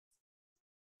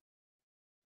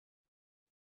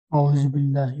أعوذ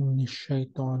بالله من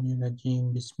الشيطان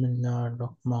الرجيم بسم الله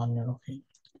الرحمن الرحيم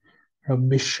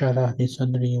رب اشرح لي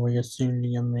صدري ويسر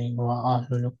لي أمري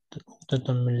وأحلل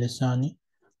عقدة من لساني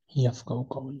يفقهوا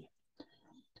قولي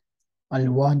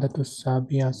الوحدة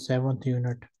السابعة 7th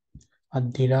unit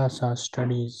الدراسة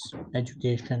studies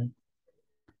education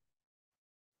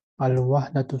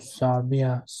الوحدة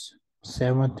السابعة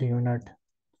 7th unit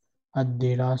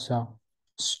الدراسة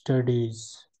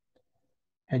studies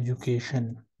education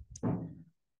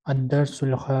الدرس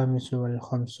الخامس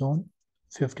والخمسون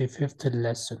 55th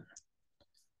lesson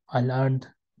الأرض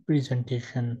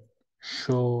presentation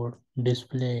show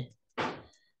display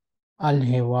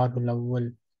الحوار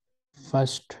الأول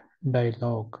first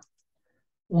dialogue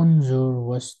انظر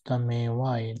واستمع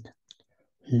واعد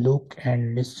look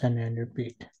and listen and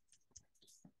repeat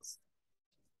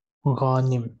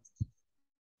غانم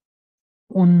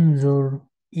انظر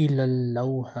إلى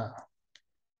اللوحة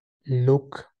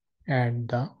look at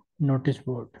the notice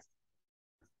board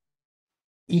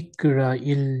اقرأ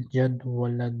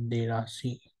الجدول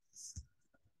الدراسي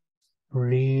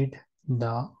read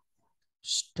the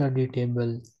study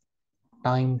table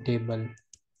timetable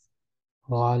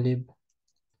غالب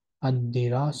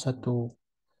الدراسة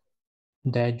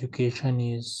the education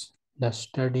is the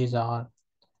studies are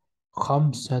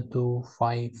خمسة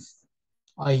 5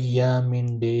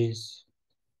 أيام days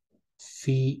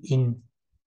في in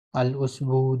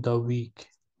الأسبوع the week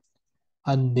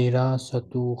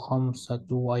الدراسة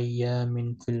خمسة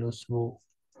أيام في الأسبوع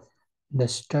the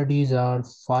studies are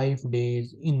 5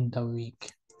 days in the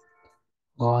week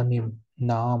غانم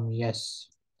نعم yes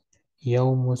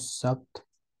يوم السبت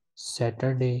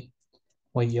Saturday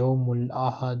ويوم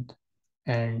الأحد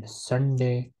and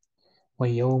Sunday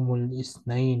ويوم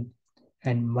الاثنين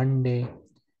and Monday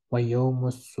ويوم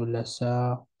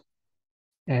الثلاثاء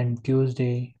and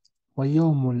Tuesday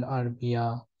ويوم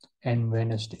الأربعاء and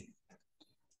Wednesday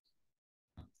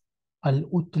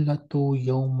العطلة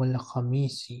يوم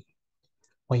الخميس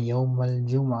ويوم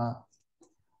الجمعة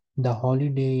The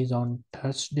holiday is on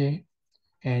Thursday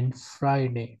and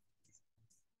Friday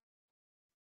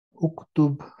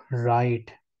اكتب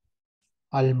write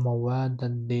المواد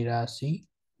الدراسي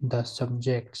the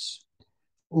subjects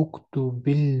اكتب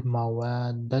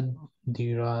المواد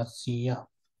الدراسية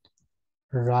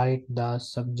write the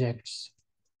subjects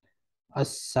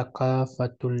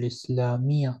الثقافة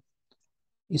الإسلامية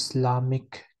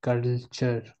Islamic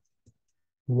culture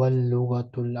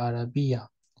واللغة العربية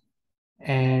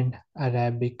and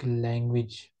Arabic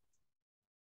language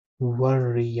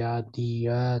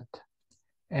والرياضيات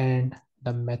and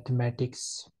the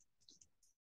mathematics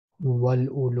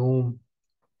والعلوم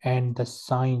and the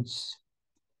science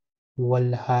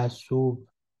والحاسوب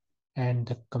and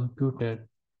the computer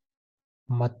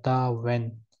متى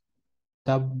when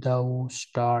تبدأ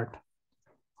start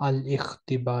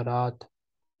الاختبارات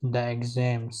the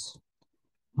exams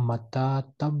متى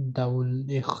تبدأ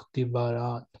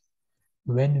الاختبارات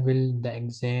when will the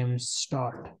exams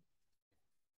start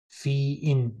في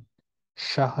in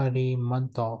شهر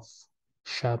month of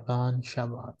شعبان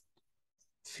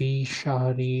في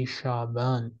شهر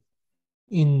شعبان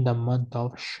in the month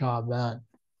of شعبان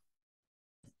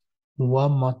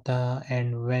ومتى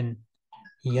and when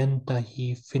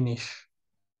ينتهي finish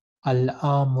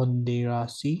العام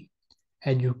الدراسي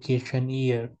education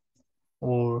year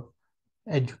or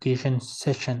education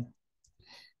session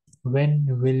when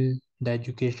will the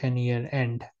education year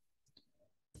end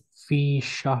في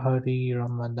شهر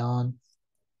رمضان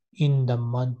in the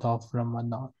month of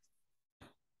Ramadan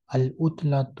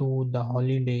العطلة the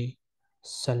holiday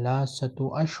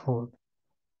ثلاثة أشهر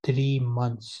 3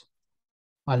 months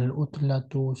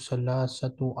العطلة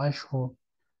ثلاثة أشهر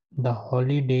the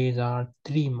holidays are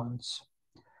 3 months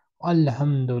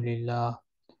Alhamdulillah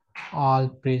all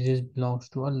praises belongs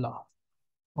to Allah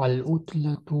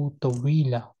العطلة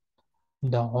طويلة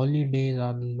the holidays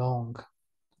are long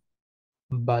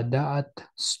بدأت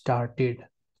started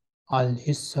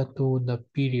الحصة the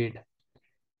period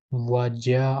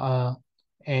وجاء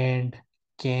and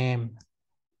came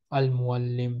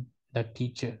المعلم the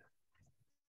teacher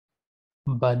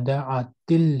بدأت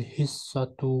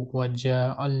الحصة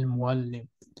وجاء المعلم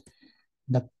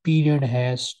the period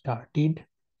has started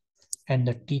and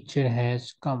the teacher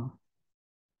has come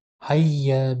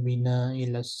هيا بنا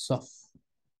إلى الصف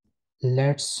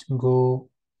let's go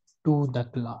to the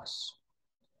class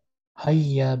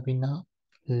هيا بنا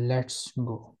let's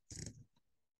go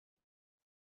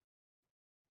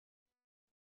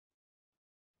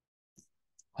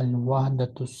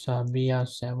الوحدة السابعة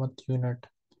 7th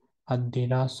unit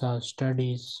الدراسة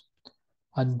studies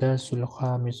الدرس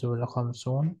الخامس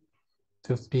والخمسون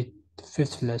 53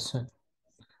 Fifth lesson.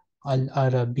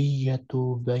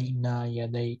 Al-Arabiyyatu Bayna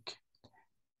Yadayk.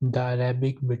 The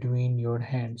Arabic between your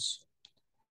hands.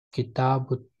 Kitab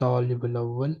al-Talib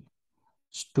al-Awwal.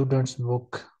 Student's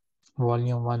Book.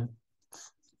 Volume 1.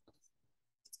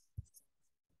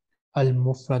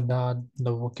 Al-Mufradat.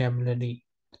 The vocabulary.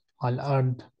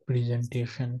 Al-Ard.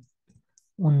 Presentation.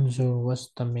 Unzur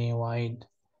wastami wa'id.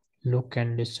 Look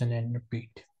and listen and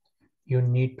repeat. You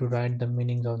need to write the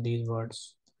meanings of these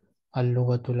words.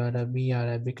 Al-Lughatul Arabiyya,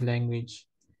 Arabic language.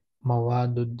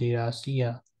 Mawadud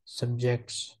Dirasiya,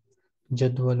 subjects.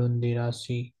 Jadwalun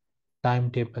Dirasi,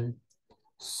 timetable.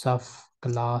 Saf,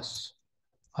 class.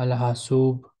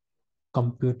 Al-Hasub,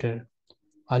 computer.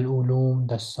 Al-Ulum,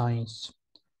 the science.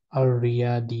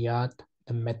 Al-Riyadiyat,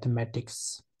 the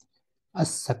mathematics.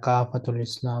 As-Saqafatul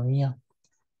Islamiyya,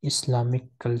 Islamic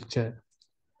culture.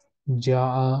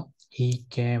 Ja'a, he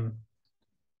came.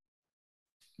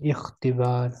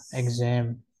 Ikhtibar,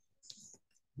 exam.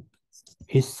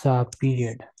 Hissa,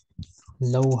 period.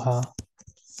 Lawha,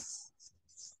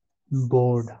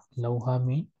 board. Lawha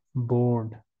mean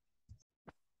board.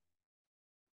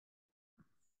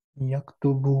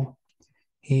 Yaktubu,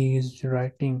 he is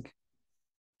writing.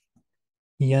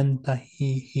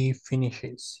 Yantahi, he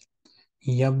finishes.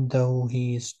 Yabdahu,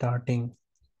 he is starting.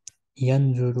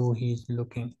 Yanzuru, he is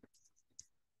looking.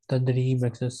 Tadrib,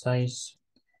 exercise.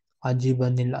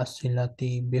 Ajibanil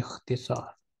asilati bikhtisar.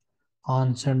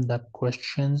 Answer the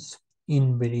questions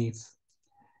in brief.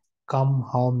 Come,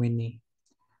 how many?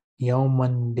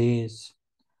 Yawman, days.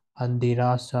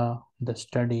 Al-dirasa, the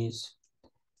studies.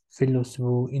 Fil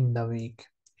usbu, in the week.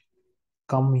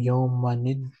 Kam yawma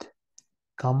nid.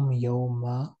 Kam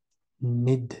yawma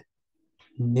nid.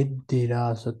 Nid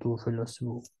dirasatu fil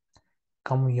usbu.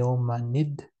 Kam yawma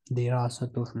nid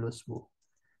dirasatu fil usbu.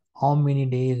 How many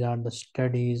days are the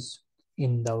studies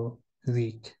in the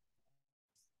week?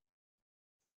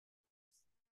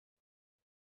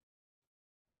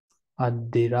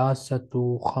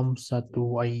 Ad-dirasatu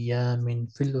khamsatu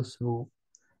ayyamin fil usbu.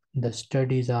 The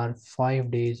studies are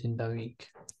 5 days in the week.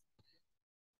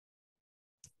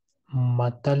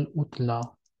 Matal utla.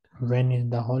 When is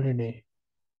the holiday?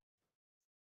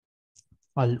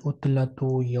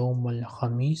 Al-utlatu yawm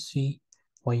al-khamisi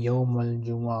wa yawm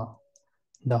al-jum'ah.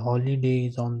 The holiday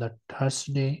is on the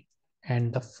Thursday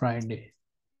and the Friday.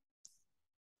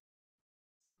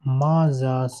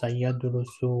 Maza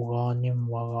sayadrusu Ghanim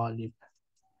wa Ghalib.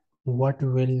 What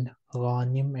will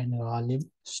Ghanim and Ghalib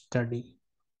study?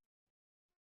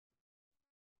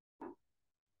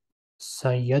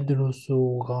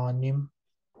 Sayadrusu Ghanim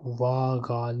wa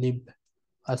Ghalib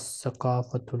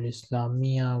as-Saqafatul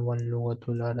Islamiyya wal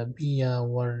Lughatul Arabiyya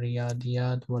wal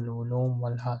Riyadiyat wal Ulum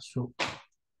wal Hasub.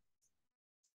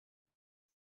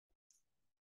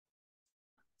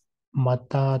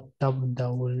 Mata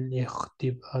tabda'ul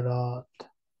ikhtibarat.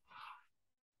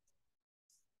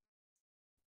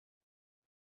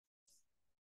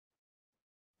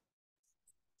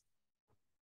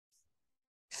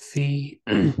 Fi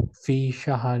fi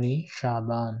shahari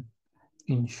Shaban,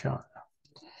 inshallah.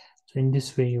 So in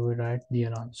this way you will write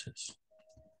their answers.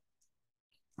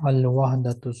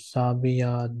 Al-Wahdatu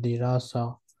Sabiya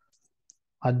Dirasa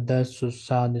Ad-Darsu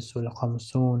Sadisul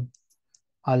Khamsun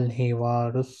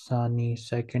Al-Hiwarus Sani,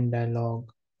 second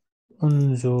dialogue.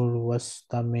 Unzur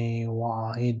wastami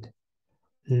wa'id.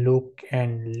 Look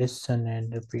and listen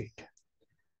and repeat.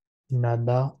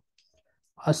 Nada.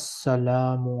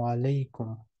 Assalamu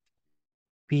alaikum.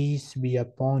 Peace be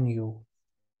upon you.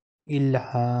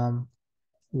 Ilham.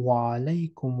 Wa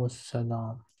alaikumus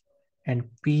salam. And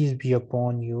peace be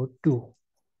upon you too.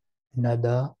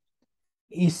 Nada.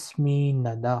 Ismi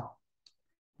Nada.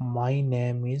 My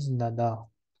name is Nada.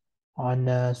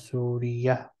 Ana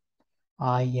Suriyah.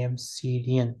 I am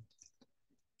Syrian.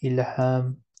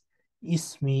 Ilham.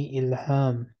 Ismi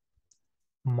Ilham.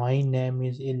 My name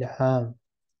is Ilham.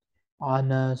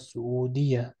 Ana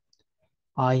Saudiya.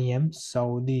 I am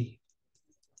Saudi.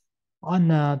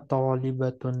 Ana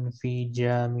talibatun fi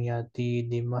jamiati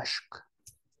Dimashq.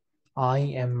 I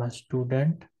am a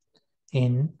student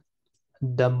in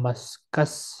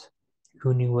Damascus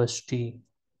University.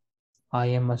 I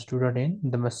am a student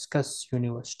in Damascus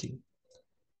University.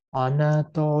 Ana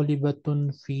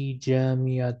talibatun fi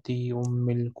jamiati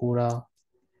Ummil Qura.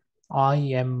 I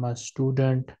am a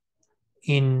student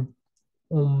in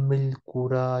Ummil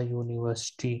Qura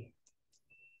University.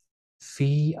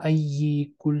 Fi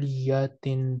ayyi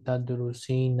kulliyatin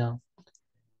tadrusina.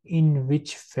 In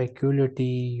which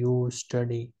faculty you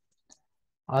study?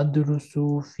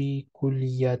 Adrusu fi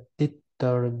kulliyatit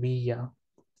tarbiyya.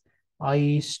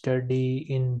 I study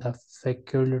in the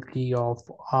faculty of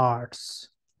arts.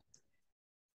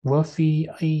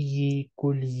 وفي أي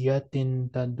كلية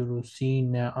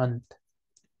تدرسين أنت?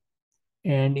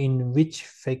 And in which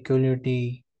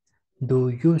faculty do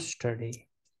you study?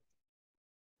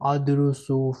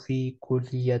 أدرس في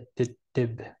كلية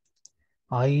الطب.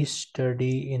 I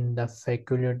study in the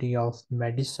faculty of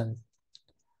medicine.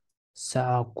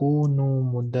 سأكون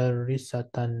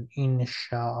مدرسة إن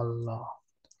شاء الله.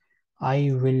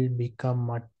 I will become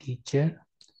a teacher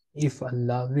if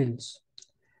Allah wills.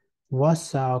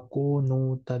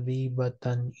 وسأكون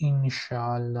طبيبة إن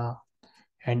شاء الله.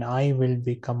 And I will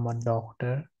become a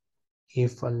doctor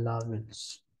if Allah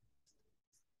wills.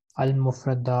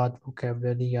 Al-Mufradat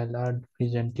vocabulary al-ard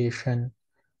presentation.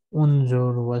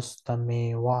 Unzur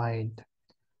wastami wa'id.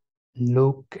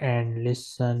 Look and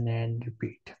listen and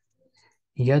repeat.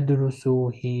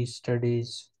 Yadrusu, he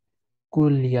studies.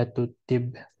 Kulliyatut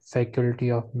tib,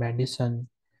 faculty of medicine.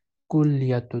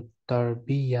 Kulliyatut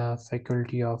tarbiya,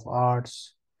 faculty of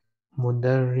arts.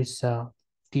 Mudarrisa,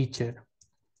 teacher.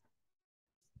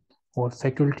 Or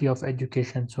faculty of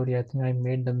education. Sorry, I think I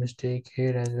made the mistake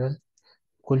here as well.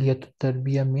 Kulliyatut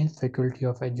tarbiya means faculty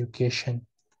of education.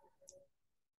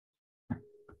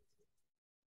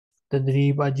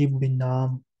 Tadrib ajib bin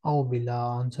naam aw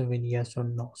bila, answer with yes or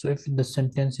no. So if the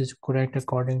sentence is correct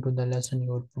according to the lesson,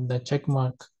 you will put the check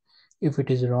mark. If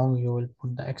it is wrong, you will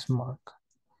put the X mark.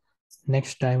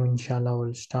 Next time, inshallah,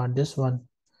 we'll start this one.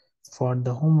 For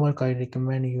the homework, I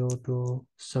recommend you to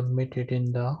submit it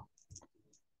in the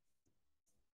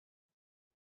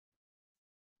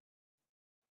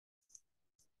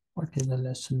what is the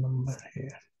lesson number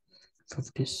here?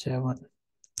 57.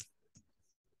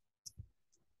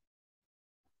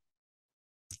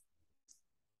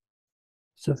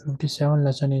 So 57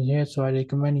 lesson is here. So I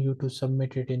recommend you to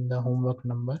submit it in the homework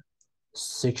number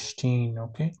 16.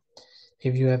 Okay.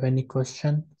 If you have any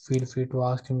question, feel free to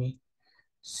ask me.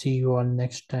 See you all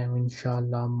next time,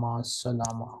 inshallah. Ma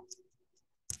salama.